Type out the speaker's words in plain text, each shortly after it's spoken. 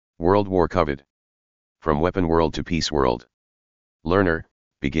World War COVID. From weapon world to peace world. Learner,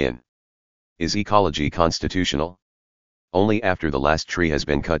 begin. Is ecology constitutional? Only after the last tree has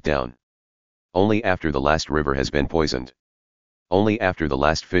been cut down. Only after the last river has been poisoned. Only after the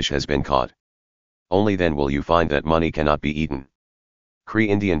last fish has been caught. Only then will you find that money cannot be eaten. Cree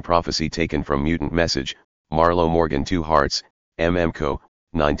Indian prophecy taken from Mutant Message, Marlowe Morgan 2 Hearts, Co.,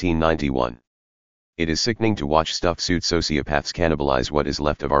 1991. It is sickening to watch stuffed suit sociopaths cannibalize what is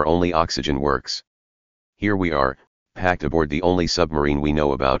left of our only oxygen works. Here we are, packed aboard the only submarine we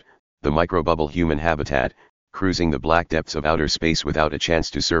know about, the microbubble human habitat, cruising the black depths of outer space without a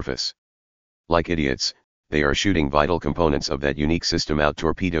chance to surface. Like idiots, they are shooting vital components of that unique system out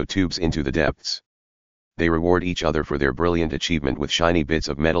torpedo tubes into the depths. They reward each other for their brilliant achievement with shiny bits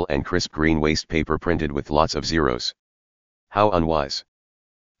of metal and crisp green waste paper printed with lots of zeros. How unwise.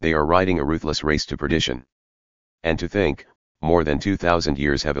 They are riding a ruthless race to perdition. And to think, more than 2,000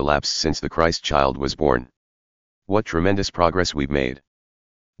 years have elapsed since the Christ child was born. What tremendous progress we've made.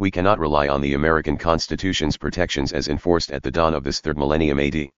 We cannot rely on the American Constitution's protections as enforced at the dawn of this third millennium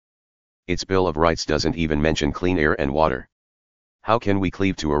AD. Its Bill of Rights doesn't even mention clean air and water. How can we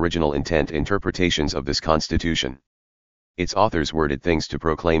cleave to original intent interpretations of this Constitution? Its authors worded things to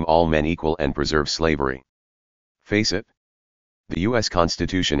proclaim all men equal and preserve slavery. Face it. The U.S.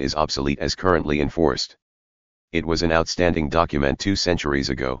 Constitution is obsolete as currently enforced. It was an outstanding document 2 centuries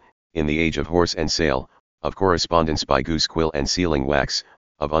ago, in the age of horse and sail, of correspondence by goose quill and sealing wax,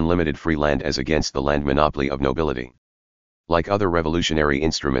 of unlimited free land as against the land monopoly of nobility. Like other revolutionary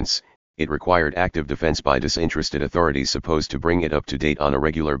instruments, it required active defense by disinterested authorities supposed to bring it up to date on a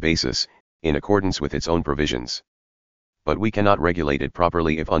regular basis, in accordance with its own provisions. But we cannot regulate it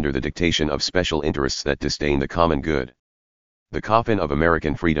properly if under the dictation of special interests that disdain the common good. The coffin of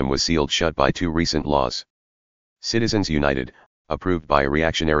American freedom was sealed shut by 2 recent laws. Citizens United, approved by a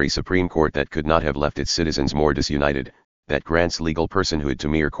reactionary Supreme Court that could not have left its citizens more disunited, that grants legal personhood to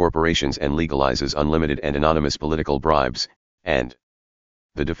mere corporations and legalizes unlimited and anonymous political bribes, and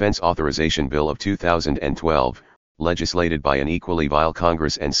the Defense Authorization Bill of 2012, legislated by an equally vile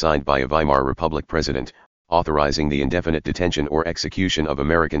Congress and signed by a Weimar Republic president, authorizing the indefinite detention or execution of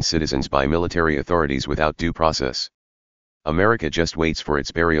American citizens by military authorities without due process. America just waits for its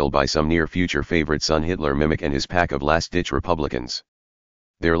burial by some near-future favorite son Hitler mimic and his pack of last-ditch Republicans.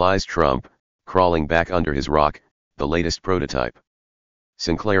 There lies Trump, crawling back under his rock, the latest prototype.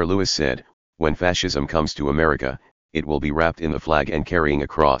 Sinclair Lewis said, "When fascism comes to America, it will be wrapped in the flag and carrying a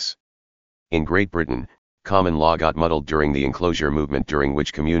cross." In Great Britain, common law got muddled during the enclosure movement, during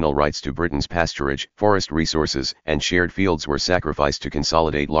which communal rights to Britain's pasturage, forest resources, and shared fields were sacrificed to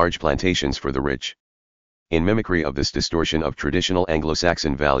consolidate large plantations for the rich. In mimicry of this distortion of traditional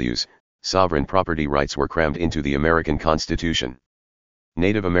Anglo-Saxon values, sovereign property rights were crammed into the American Constitution.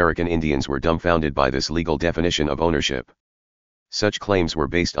 Native American Indians were dumbfounded by this legal definition of ownership. Such claims were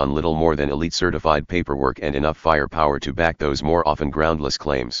based on little more than elite-certified paperwork and enough firepower to back those more often groundless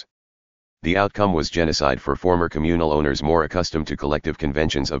claims. The outcome was genocide for former communal owners more accustomed to collective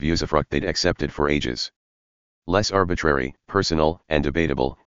conventions of usufruct they'd accepted for ages. Less arbitrary, personal, and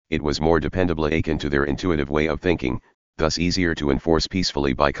debatable, it was more dependably akin to their intuitive way of thinking, thus easier to enforce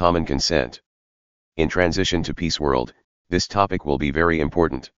peacefully by common consent. In transition to peace world, this topic will be very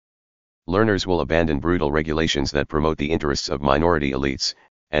important. Learners will abandon brutal regulations that promote the interests of minority elites,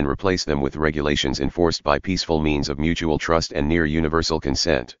 and replace them with regulations enforced by peaceful means of mutual trust and near universal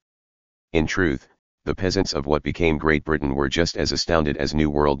consent. In truth, the peasants of what became Great Britain were just as astounded as New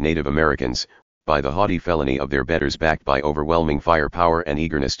World Native Americans, by the haughty felony of their betters backed by overwhelming firepower and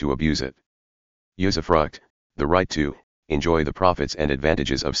eagerness to abuse it. Usufruct, the right to enjoy the profits and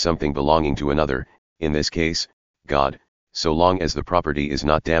advantages of something belonging to another, in this case, God, so long as the property is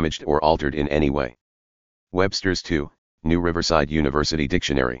not damaged or altered in any way. Webster's 2, New Riverside University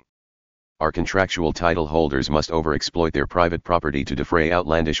Dictionary. Our contractual title holders must overexploit their private property to defray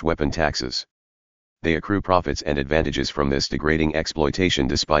outlandish weapon taxes. They accrue profits and advantages from this degrading exploitation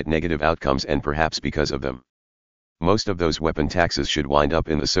despite negative outcomes and perhaps because of them. Most of those weapon taxes should wind up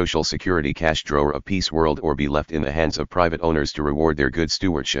in the Social Security cash drawer of peace world or be left in the hands of private owners to reward their good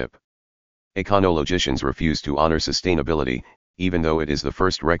stewardship. Econologicians refuse to honor sustainability, even though it is the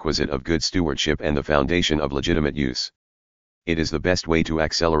first requisite of good stewardship and the foundation of legitimate use. It is the best way to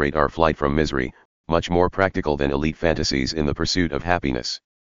accelerate our flight from misery, much more practical than elite fantasies in the pursuit of happiness.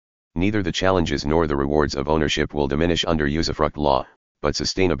 Neither the challenges nor the rewards of ownership will diminish under usufruct law, but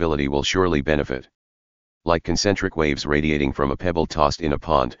sustainability will surely benefit. Like concentric waves radiating from a pebble tossed in a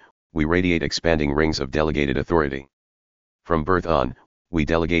pond, we radiate expanding rings of delegated authority. From birth on, we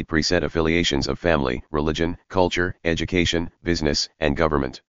delegate preset affiliations of family, religion, culture, education, business, and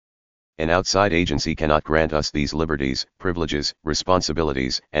government. An outside agency cannot grant us these liberties, privileges,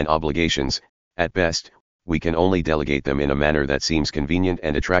 responsibilities, and obligations. At best, we can only delegate them in a manner that seems convenient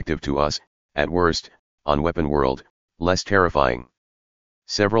and attractive to us, at worst, on Weapon World, less terrifying.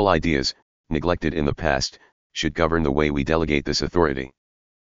 Several ideas, neglected in the past, should govern the way we delegate this authority.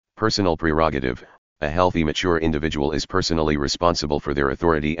 Personal prerogative. A healthy, mature individual is personally responsible for their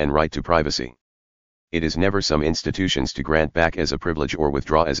authority and right to privacy. It is never some institutions to grant back as a privilege or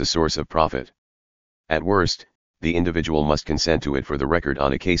withdraw as a source of profit. At worst, the individual must consent to it for the record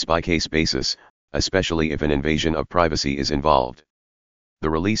on a case-by-case basis, especially if an invasion of privacy is involved. The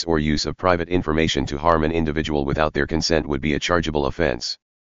release or use of private information to harm an individual without their consent would be a chargeable offense.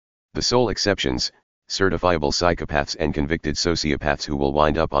 The sole exceptions, certifiable psychopaths and convicted sociopaths who will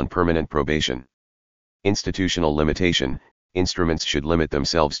wind up on permanent probation. Institutional limitation. Instruments should limit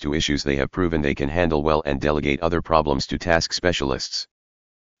themselves to issues they have proven they can handle well and delegate other problems to task specialists.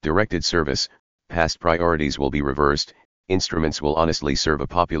 Directed service. Past priorities will be reversed. Instruments will honestly serve a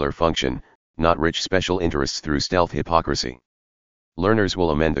popular function, not rich special interests through stealth hypocrisy. Learners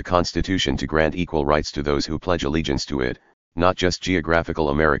will amend the Constitution to grant equal rights to those who pledge allegiance to it, not just geographical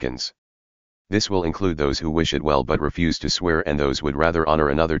Americans. This will include those who wish it well but refuse to swear and those would rather honor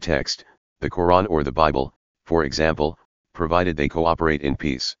another text, the Quran or the Bible, for example, provided they cooperate in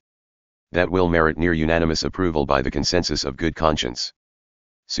peace. That will merit near unanimous approval by the consensus of good conscience.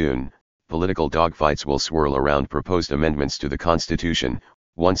 Soon, political dogfights will swirl around proposed amendments to the Constitution,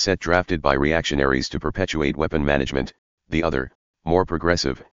 one set drafted by reactionaries to perpetuate weapon management, the other, more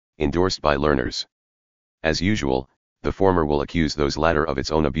progressive, endorsed by learners. As usual, the former will accuse those latter of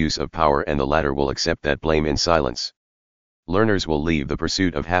its own abuse of power and the latter will accept that blame in silence. Learners will leave the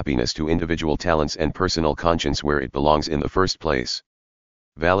pursuit of happiness to individual talents and personal conscience where it belongs in the first place.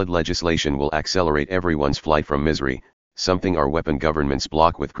 Valid legislation will accelerate everyone's flight from misery, something our weapon governments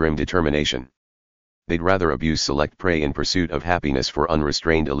block with grim determination. They'd rather abuse select prey in pursuit of happiness for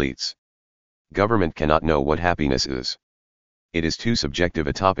unrestrained elites. Government cannot know what happiness is. It is too subjective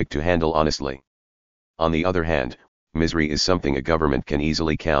a topic to handle honestly. On the other hand, misery is something a government can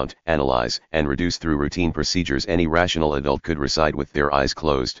easily count, analyze, and reduce through routine procedures any rational adult could recite with their eyes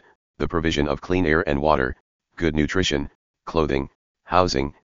closed: the provision of clean air and water, good nutrition, clothing,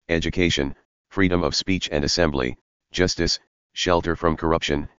 housing, education, freedom of speech and assembly, justice, shelter from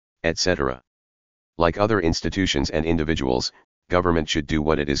corruption, etc. Like other institutions and individuals, government should do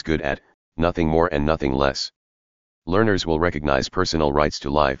what it is good at, nothing more and nothing less. Learners will recognize personal rights to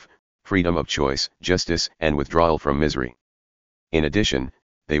life, freedom of choice, justice, and withdrawal from misery. In addition,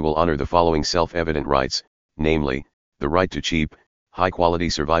 they will honor the following self-evident rights, namely, the right to cheap, high-quality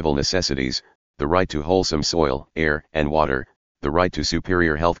survival necessities, the right to wholesome soil, air, and water, the right to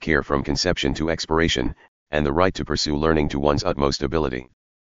superior health care from conception to expiration, and the right to pursue learning to one's utmost ability.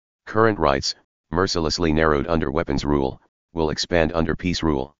 Current rights, mercilessly narrowed under weapons rule, will expand under peace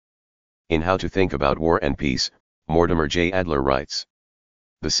rule. In How to Think About War and Peace, Mortimer J. Adler writes,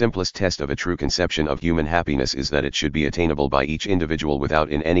 "The simplest test of a true conception of human happiness is that it should be attainable by each individual without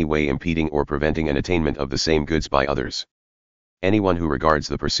in any way impeding or preventing an attainment of the same goods by others. Anyone who regards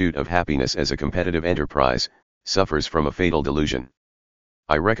the pursuit of happiness as a competitive enterprise, suffers from a fatal delusion."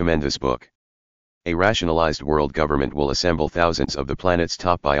 I recommend this book. A rationalized world government will assemble thousands of the planet's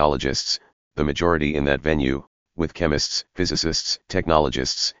top biologists, the majority in that venue, with chemists, physicists,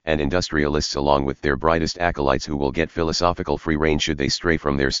 technologists, and industrialists along with their brightest acolytes who will get philosophical free rein should they stray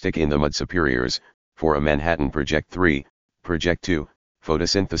from their stick-in-the-mud superiors, for a Manhattan Project 3, Project 2,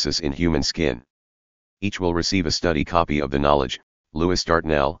 photosynthesis in human skin. Each will receive a study copy of The Knowledge, Lewis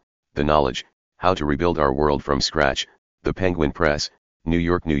Dartnell, The Knowledge, How to Rebuild Our World from Scratch, The Penguin Press, New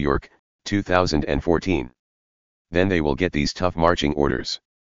York, 2014. Then they will get these tough marching orders.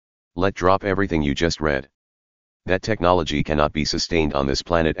 Let drop everything you just read. That technology cannot be sustained on this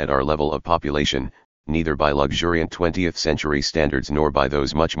planet at our level of population, neither by luxuriant 20th century standards nor by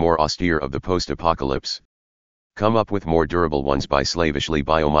those much more austere of the post-apocalypse. Come up with more durable ones by slavishly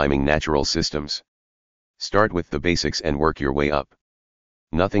biomiming natural systems. Start with the basics and work your way up.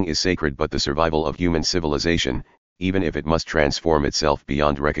 Nothing is sacred but the survival of human civilization, even if it must transform itself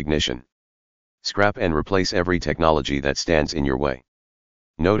beyond recognition. Scrap and replace every technology that stands in your way.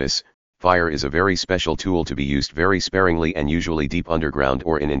 Notice, fire is a very special tool to be used very sparingly and usually deep underground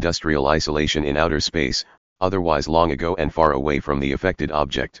or in industrial isolation in outer space, otherwise long ago and far away from the affected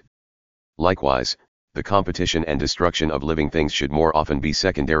object. Likewise, the competition and destruction of living things should more often be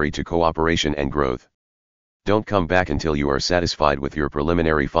secondary to cooperation and growth. Don't come back until you are satisfied with your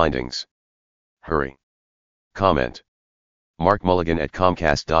preliminary findings. Hurry. Comment. Mark Mulligan at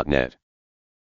Comcast.net